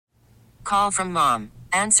Call from mom.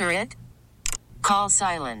 Answer it. Call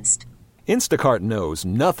silenced. Instacart knows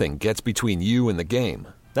nothing gets between you and the game.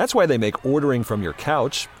 That's why they make ordering from your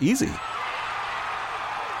couch easy.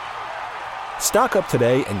 Stock up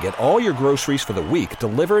today and get all your groceries for the week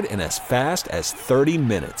delivered in as fast as 30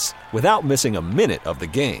 minutes without missing a minute of the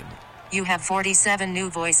game. You have 47 new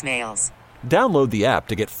voicemails. Download the app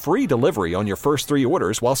to get free delivery on your first 3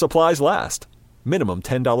 orders while supplies last. Minimum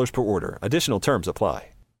 $10 per order. Additional terms apply.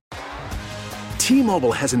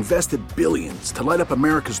 T-Mobile has invested billions to light up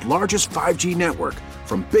America's largest 5G network,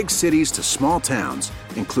 from big cities to small towns,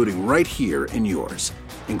 including right here in yours.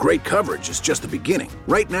 And great coverage is just the beginning.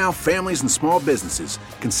 Right now, families and small businesses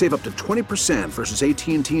can save up to 20% versus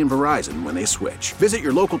AT&T and Verizon when they switch. Visit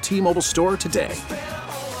your local T-Mobile store today.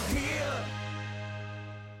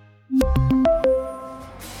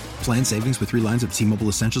 Plan savings with 3 lines of T-Mobile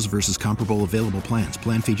Essentials versus comparable available plans.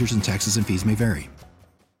 Plan features and taxes and fees may vary.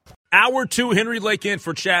 Hour 2, Henry Lake in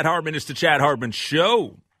for Chad Hartman. It's the Chad Hartman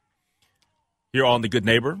Show here on The Good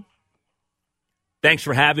Neighbor. Thanks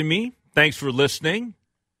for having me. Thanks for listening.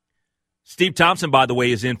 Steve Thompson, by the way,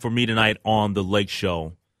 is in for me tonight on The Lake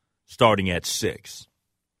Show starting at 6.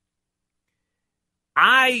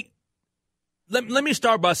 Let me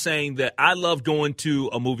start by saying that I love going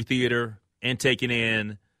to a movie theater and taking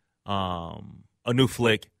in a new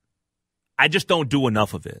flick. I just don't do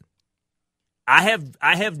enough of it. I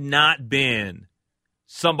have not been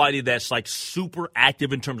somebody that's like super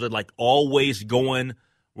active in terms of like always going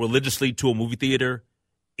religiously to a movie theater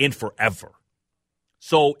in forever.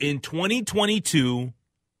 So in 2022,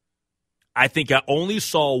 I think I only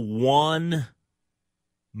saw one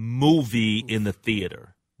movie in the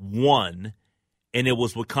theater. One, and it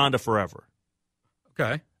was Wakanda Forever.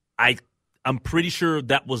 Okay. I'm pretty sure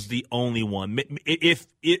that was the only one.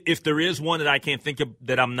 If there is one that I can't think of,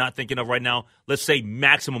 that I'm not thinking of right now, let's say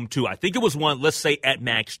maximum 2. I think it was one. Let's say at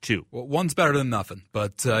max 2. Well, one's better than nothing.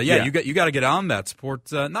 But yeah. you got to get on that.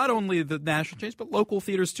 Support not only the national chains but local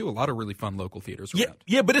theaters too. A lot of really fun local theaters around.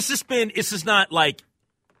 Yeah, but it's just not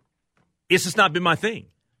been my thing.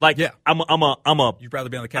 Like, yeah. I'm a. You'd rather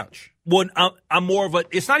be on the couch. Well, I'm more of a.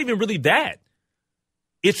 It's not even really that.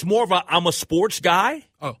 It's more of I'm a sports guy.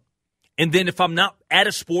 Oh. And then if I'm not at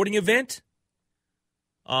a sporting event,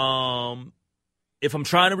 if I'm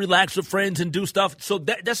trying to relax with friends and do stuff, so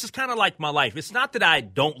that's just kind of like my life. It's not that I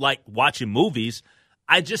don't like watching movies.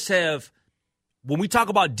 I just have, when we talk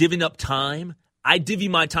about divvying up time, I divvy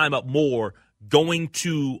my time up more going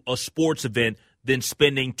to a sports event than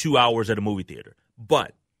spending 2 hours at a movie theater.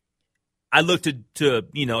 But I look to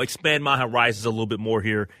expand my horizons a little bit more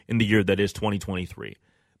here in the year that is 2023.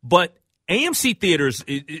 But AMC Theaters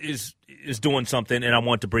is doing something, and I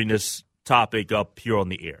want to bring this topic up here on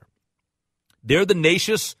the air. They're the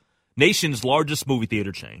nation's largest movie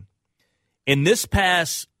theater chain. And this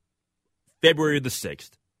past February the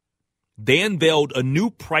 6th, they unveiled a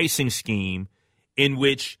new pricing scheme in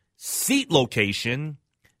which seat location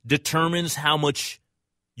determines how much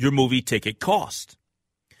your movie ticket costs.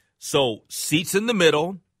 So seats in the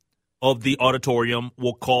middle of the auditorium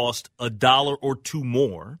will cost $1 or $2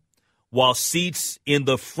 more, while seats in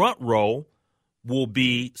the front row will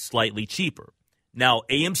be slightly cheaper. Now,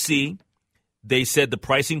 AMC, they said the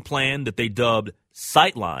pricing plan that they dubbed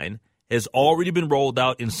Sightline has already been rolled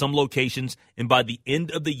out in some locations, and by the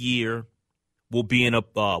end of the year will be in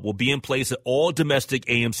place at all domestic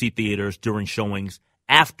AMC theaters during showings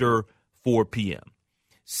after 4 p.m.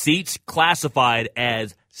 Seats classified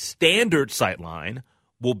as standard Sightline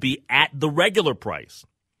will be at the regular price.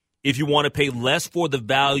 If you want to pay less for the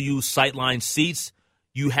value Sightline seats,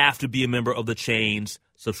 you have to be a member of the chain's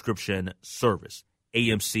subscription service,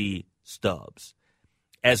 AMC Stubs.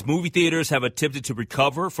 As movie theaters have attempted to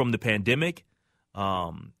recover from the pandemic,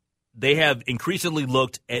 they have increasingly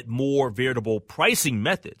looked at more veritable pricing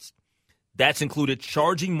methods. That's included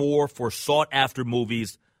charging more for sought-after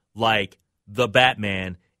movies like The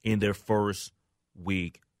Batman in their first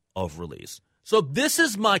week of release. So this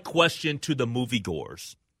is my question to the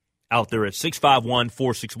moviegoers out there at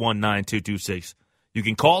 651-461-9226. You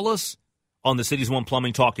can call us on the Cities One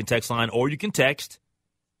Plumbing Talk and Text line, or you can text.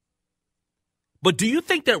 But do you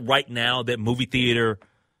think that right now that movie theater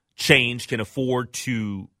chains can afford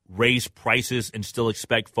to raise prices and still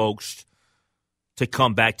expect folks to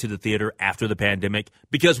come back to the theater after the pandemic?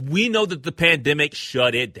 Because we know that the pandemic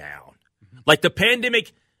shut it down. Like the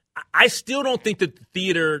pandemic, I still don't think that the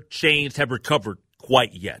theater chains have recovered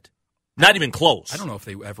quite yet. Not even close. I don't know if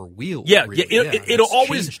they ever will. Yeah, really. It'll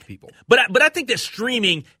always changed people. But I think that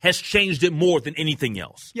streaming has changed it more than anything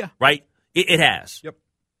else. Yeah. Right? It has. Yep.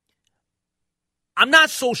 I'm not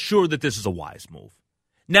so sure that this is a wise move.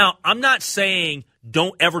 Now, I'm not saying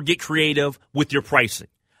don't ever get creative with your pricing.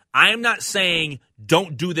 I am not saying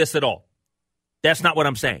don't do this at all. That's not what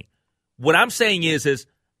I'm saying. What I'm saying is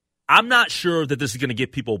I'm not sure that this is going to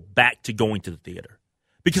get people back to going to the theater.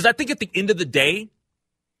 Because I think at the end of the day,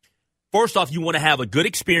 first off, you want to have a good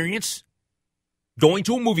experience going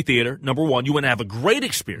to a movie theater. Number one, you want to have a great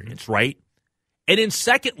experience, right? And then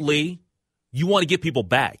secondly, you want to get people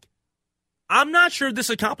back. I'm not sure this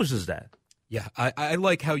accomplishes that. Yeah, I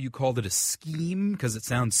like how you called it a scheme because it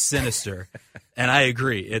sounds sinister, and I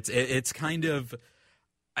agree. It's kind of,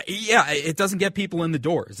 it doesn't get people in the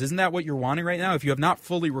doors. Isn't that what you're wanting right now? If you have not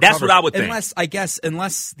fully recovered, that's what I would think.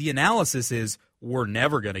 Unless the analysis is we're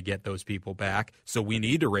never going to get those people back, so we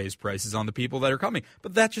need to raise prices on the people that are coming.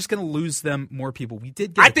 But that's just going to lose them more people. We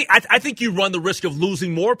did get. I think you run the risk of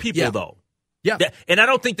losing more people though. Yeah, and I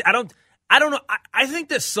don't know. I think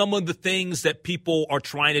that some of the things that people are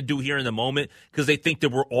trying to do here in the moment because they think that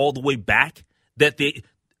we're all the way back,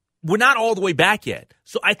 we're not all the way back yet.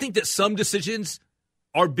 So I think that some decisions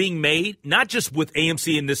are being made, not just with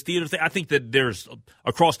AMC in this theater thing. I think that there's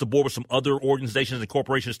across the board with some other organizations and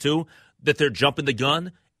corporations too, that they're jumping the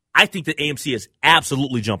gun. I think that AMC is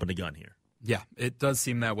absolutely jumping the gun here. Yeah, it does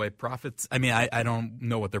seem that way. Profits, I mean, I don't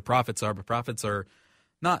know what their profits are, but profits are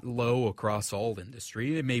not low across all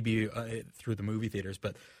industry. It may be through the movie theaters,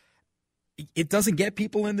 but it doesn't get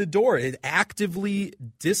people in the door. It actively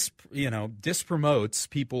dispromotes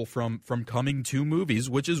people from coming to movies,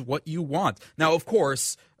 which is what you want. Now, of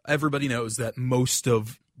course, everybody knows that most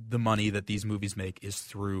of the money that these movies make is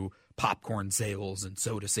through popcorn sales and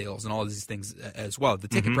soda sales and all of these things as well. The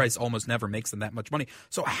ticket price almost never makes them that much money.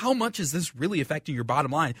 So how much is this really affecting your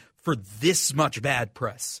bottom line for this much bad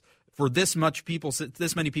press? For this many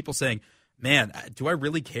people saying, "Man, do I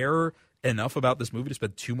really care enough about this movie to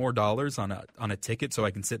spend $2 more on a ticket so I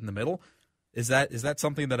can sit in the middle?" Is that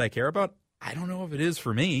something that I care about? I don't know if it is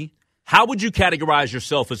for me. How would you categorize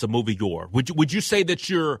yourself as a moviegoer? Would you say that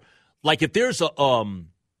you're like if there's a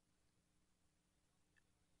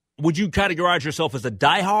would you categorize yourself as a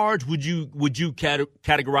diehard? Would you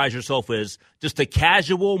categorize yourself as just a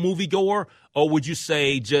casual moviegoer, or would you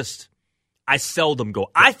say just I seldom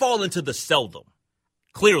go? I fall into the seldom,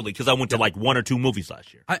 clearly, because I went to like 1 or 2 movies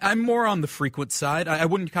last year. I'm more on the frequent side. I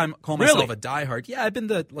wouldn't call myself a diehard. Yeah, I've been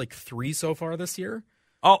to like 3 so far this year.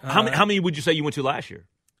 Oh, how many would you say you went to last year?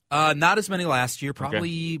 Not as many last year,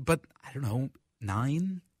 probably, but I don't know,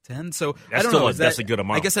 9, 10. So I don't know. That's a good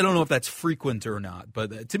amount. I guess I don't know if that's frequent or not,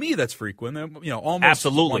 but to me, that's frequent. Almost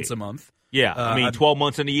Absolutely. Once a month. Yeah, I mean, 12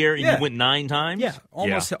 months in a year, and you went 9 times? Yeah,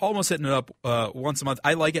 almost hitting it up once a month.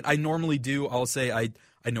 I like it. I normally do. I'll say I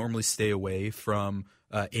normally stay away from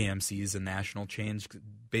AMC's and national chains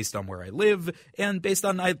based on where I live and based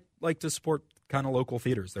on I like to support kind of local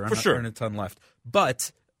theaters. There aren't a ton left.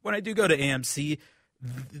 But when I do go to AMC,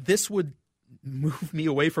 this would move me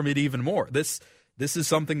away from it even more. This is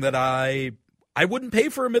something that I wouldn't pay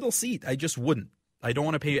for a middle seat. I just wouldn't. I don't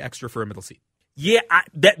want to pay extra for a middle seat. Yeah,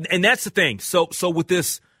 and that's the thing. So with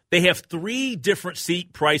this, they have 3 different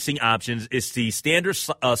seat pricing options. It's the standard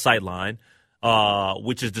sightline,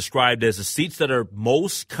 which is described as the seats that are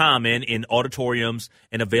most common in auditoriums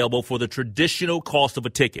and available for the traditional cost of a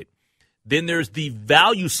ticket. Then there's the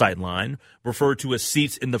value sightline, referred to as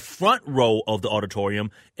seats in the front row of the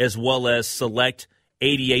auditorium, as well as select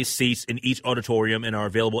ADA seats in each auditorium and are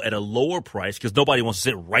available at a lower price because nobody wants to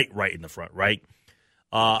sit right in the front, right?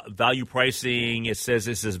 Value pricing, it says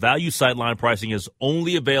value sightline pricing is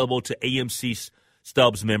only available to AMC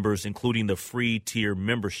Stubs members, including the free tier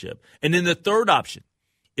membership. And then the third option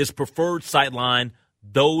is preferred sightline.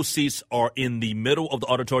 Those seats are in the middle of the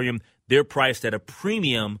auditorium. They're priced at a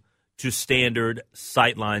premium to standard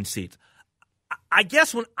sightline seats. I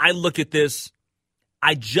guess when I look at this,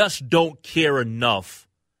 I just don't care enough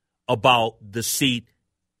about the seat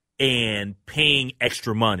and paying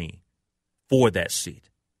extra money for that seat.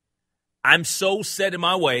 I'm so set in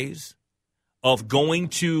my ways of going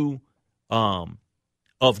to a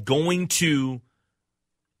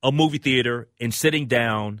movie theater and sitting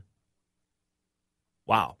down,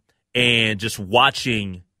 and just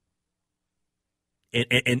watching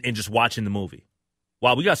and just watching the movie.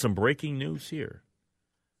 Wow, we got some breaking news here.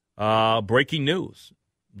 Breaking news.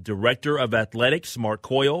 Director of Athletics Mark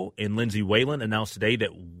Coyle and Lindsay Whalen announced today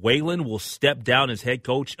that Whalen will step down as head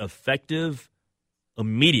coach effective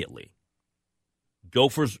immediately.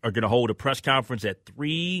 Gophers are going to hold a press conference at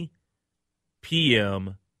 3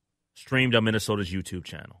 p.m. streamed on Minnesota's YouTube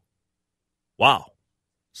channel. Wow.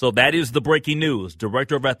 So that is the breaking news.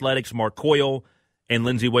 Director of Athletics Mark Coyle and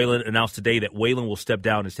Lindsay Whalen announced today that Whalen will step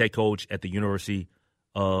down as head coach at the University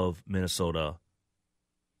of Minnesota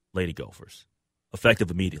Lady Gophers,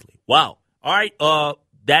 effective immediately. Wow. All right,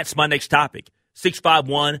 that's my next topic.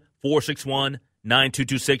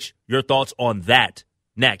 651-461-9226. Your thoughts on that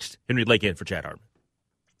next. Henry Lake in for Chad Hartman.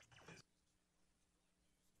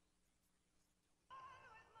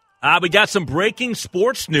 We got some breaking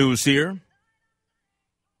sports news here.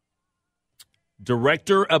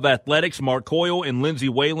 Director of Athletics Mark Coyle and Lindsay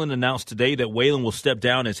Whalen announced today that Whalen will step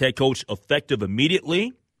down as head coach effective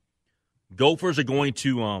immediately. Gophers are going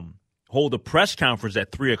to hold a press conference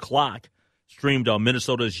at 3 o'clock, streamed on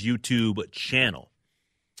Minnesota's YouTube channel.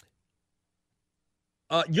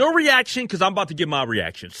 Your reaction, because I'm about to give my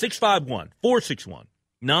reaction.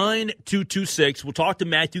 651-461-9226. We'll talk to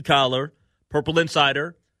Matthew Collar, Purple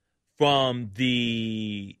Insider, from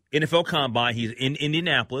the NFL Combine. He's in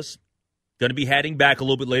Indianapolis. Going to be heading back a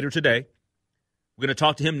little bit later today. We're going to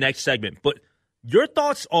talk to him next segment. But your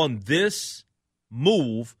thoughts on this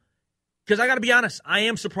move, because I got to be honest, I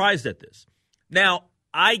am surprised at this. Now,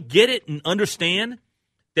 I get it and understand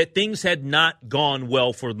that things had not gone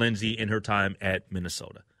well for Lindsay in her time at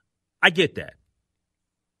Minnesota. I get that.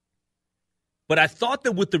 But I thought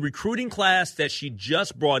that with the recruiting class that she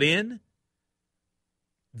just brought in,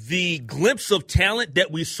 the glimpse of talent that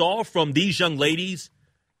we saw from these young ladies,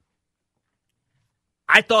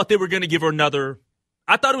 I thought they were going to give her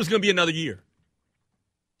I thought it was going to be another year.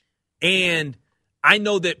 And I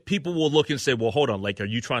know that people will look and say, well, hold on, like, are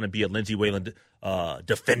you trying to be a Lindsay Whalen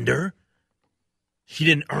defender? She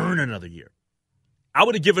didn't earn another year. I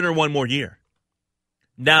would have given her one more year.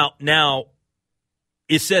 Now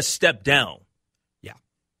it says step down. Yeah.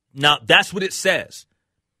 Now that's what it says.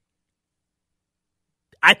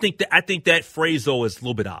 I think that phrase, though, is a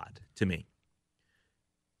little bit odd to me.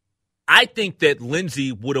 I think that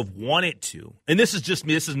Lindsay would have wanted to, and this is just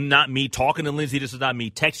me. This is not me talking to Lindsay. This is not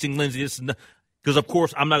me texting Lindsay. This is because, of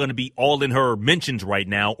course, I'm not going to be all in her mentions right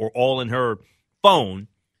now or all in her phone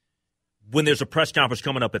when there's a press conference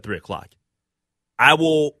coming up at 3 o'clock. I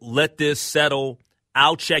will let this settle.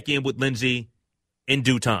 I'll check in with Lindsay in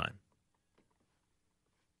due time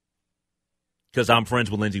because I'm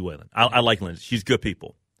friends with Lindsay Whalen. I like Lindsay. She's good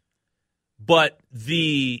people. But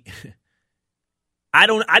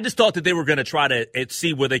I just thought that they were going to try to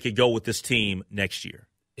see where they could go with this team next year.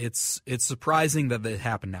 It's surprising that it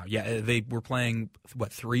happened now. Yeah, they were playing,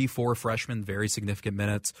 3-4 freshmen, very significant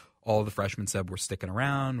minutes. All of the freshmen said, we're sticking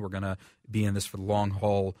around. We're going to be in this for the long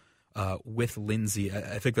haul with Lindsay.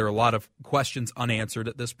 I think there are a lot of questions unanswered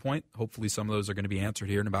at this point. Hopefully some of those are going to be answered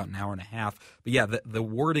here in about an hour and a half. But, yeah, the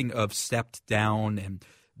wording of stepped down and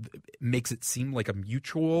makes it seem like a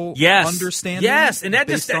mutual understanding. Yes, and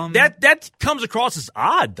that comes across as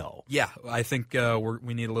odd, though. Yeah, I think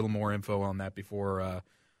we need a little more info on that before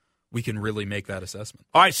we can really make that assessment.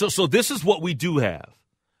 All right, so this is what we do have.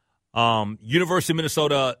 University of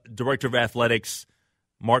Minnesota Director of Athletics,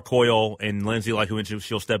 Mark Coyle, and Lindsay, like who mentioned,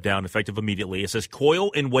 she'll step down effective immediately. It says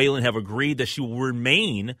Coyle and Whalen have agreed that she will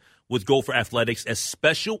remain with Gopher Athletics as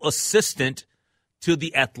special assistant to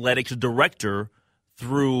the athletics director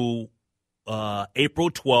through April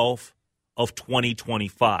 12th of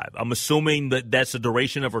 2025. I'm assuming that that's the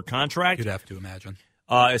duration of her contract. You'd have to imagine.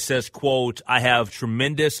 It says, quote, I have a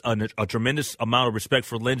tremendous amount of respect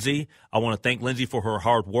for Lindsay. I want to thank Lindsay for her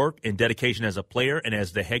hard work and dedication as a player and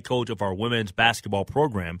as the head coach of our women's basketball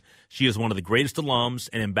program. She is one of the greatest alums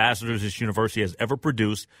and ambassadors this university has ever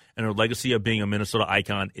produced, and her legacy of being a Minnesota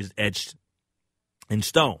icon is etched in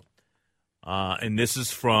stone. And this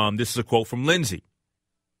is a quote from Lindsay.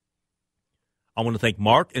 I want to thank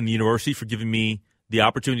Mark and the university for giving me the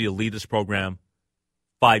opportunity to lead this program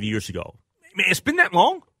 5 years ago. Man, it's been that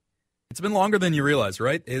long? It's been longer than you realize,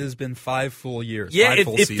 right? It has been 5 full years. Yeah, it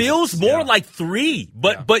feels more like 3.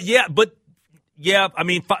 But I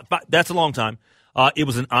mean, that's a long time. It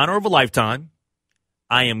was an honor of a lifetime.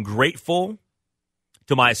 I am grateful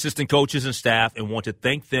to my assistant coaches and staff and want to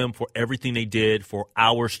thank them for everything they did for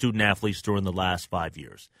our student athletes during the last 5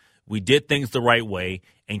 years. We did things the right way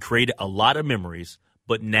and created a lot of memories,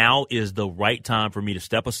 but now is the right time for me to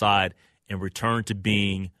step aside and return to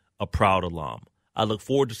being a proud alum. I look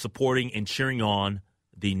forward to supporting and cheering on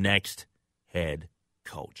the next head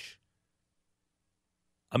coach.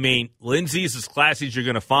 I mean, Lindsay's as classy as you're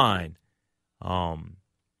going to find.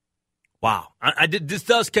 Wow. This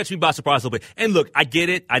does catch me by surprise a little bit. And look, I get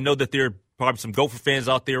it. I know that there are probably some Gopher fans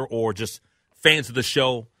out there or just fans of the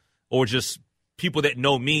show or just people that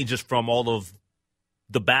know me just from all of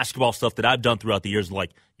the basketball stuff that I've done throughout the years.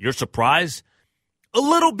 Like, you're surprised? A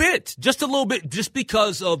little bit, just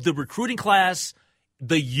because of the recruiting class,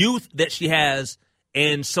 the youth that she has,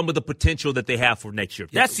 and some of the potential that they have for next year.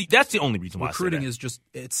 That's the only reason why recruiting I say that. is just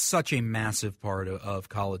it's such a massive part of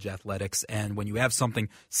college athletics, and when you have something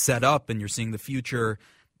set up and you're seeing the future,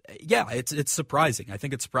 yeah, it's surprising. I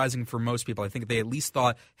think it's surprising for most people. I think they at least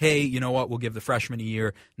thought, hey, you know what, we'll give the freshmen a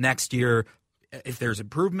year. Next year, if there's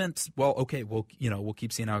improvement, well, okay, we'll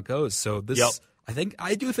keep seeing how it goes. So this,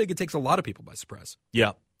 I do think it takes a lot of people by surprise.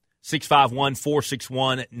 Yeah.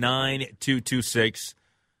 651-461-9226.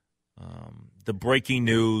 The breaking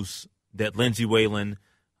news that Lindsay Whalen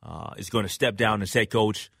is going to step down as head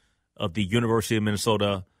coach of the University of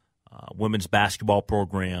Minnesota women's basketball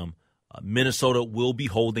program. Minnesota will be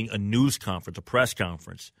holding a news conference, a press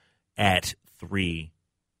conference, at 3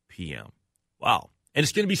 p.m. Wow. And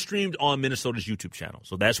it's going to be streamed on Minnesota's YouTube channel.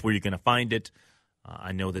 So that's where you're going to find it.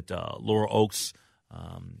 I know that Laura Oakes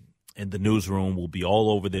and the newsroom will be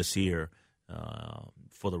all over this here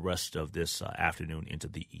for the rest of this afternoon into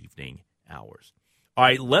the evening hours. All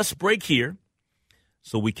right, let's break here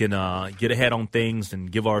so we can get ahead on things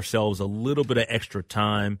and give ourselves a little bit of extra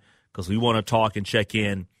time because we want to talk and check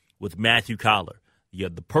in with Matthew Coller,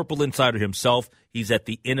 the Purple Insider himself. He's at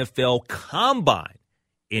the NFL Combine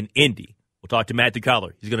in Indy. We'll talk to Matthew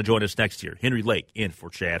Coller. He's going to join us next year. Henry Lake in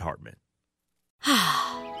for Chad Hartman.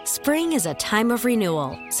 Spring is a time of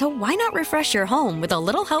renewal, so why not refresh your home with a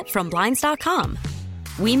little help from Blinds.com?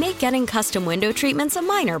 We make getting custom window treatments a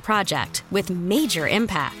minor project with major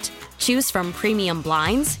impact. Choose from premium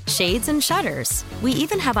blinds, shades, and shutters. We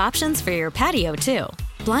even have options for your patio, too.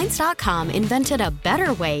 Blinds.com invented a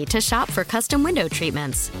better way to shop for custom window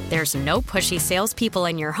treatments. There's no pushy salespeople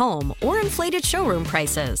in your home or inflated showroom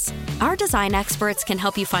prices. Our design experts can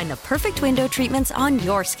help you find the perfect window treatments on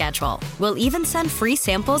your schedule. We'll even send free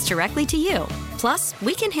samples directly to you. Plus,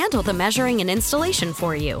 we can handle the measuring and installation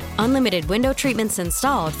for you. Unlimited window treatments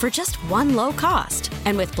installed for just one low cost.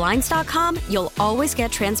 And with Blinds.com, you'll always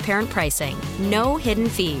get transparent pricing. No hidden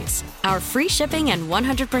fees. Our free shipping and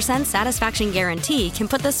 100% satisfaction guarantee can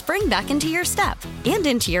put the spring back into your step and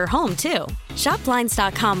into your home, too. Shop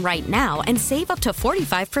Blinds.com right now and save up to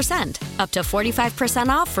 45%. Up to 45%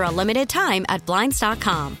 off for a limited time at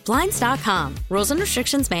Blinds.com. Blinds.com. Rules and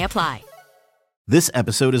restrictions may apply. This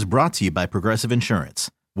episode is brought to you by Progressive Insurance.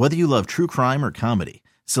 Whether you love true crime or comedy,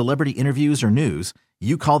 celebrity interviews or news,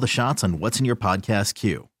 you call the shots on what's in your podcast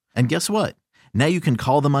queue. And guess what? Now you can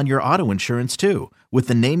call them on your auto insurance, too, with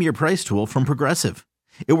the Name Your Price tool from Progressive.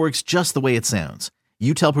 It works just the way it sounds.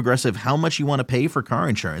 You tell Progressive how much you want to pay for car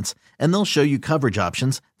insurance, and they'll show you coverage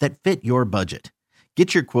options that fit your budget.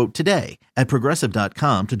 Get your quote today at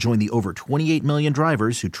Progressive.com to join the over 28 million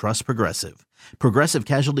drivers who trust Progressive. Progressive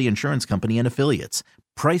Casualty Insurance Company and Affiliates.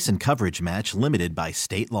 Price and coverage match limited by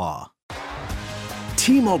state law.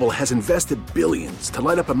 T-Mobile has invested billions to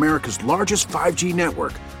light up America's largest 5G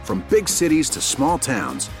network, from big cities to small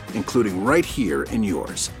towns, including right here in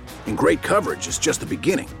yours. And great coverage is just the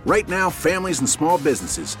beginning. Right now, families and small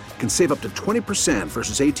businesses can save up to 20%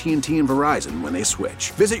 versus AT&T and Verizon when they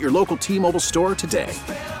switch. Visit your local T-Mobile store today.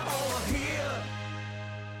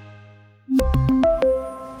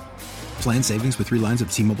 Plan savings with 3 lines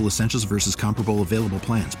of T-Mobile Essentials versus comparable available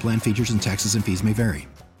plans. Plan features and taxes and fees may vary.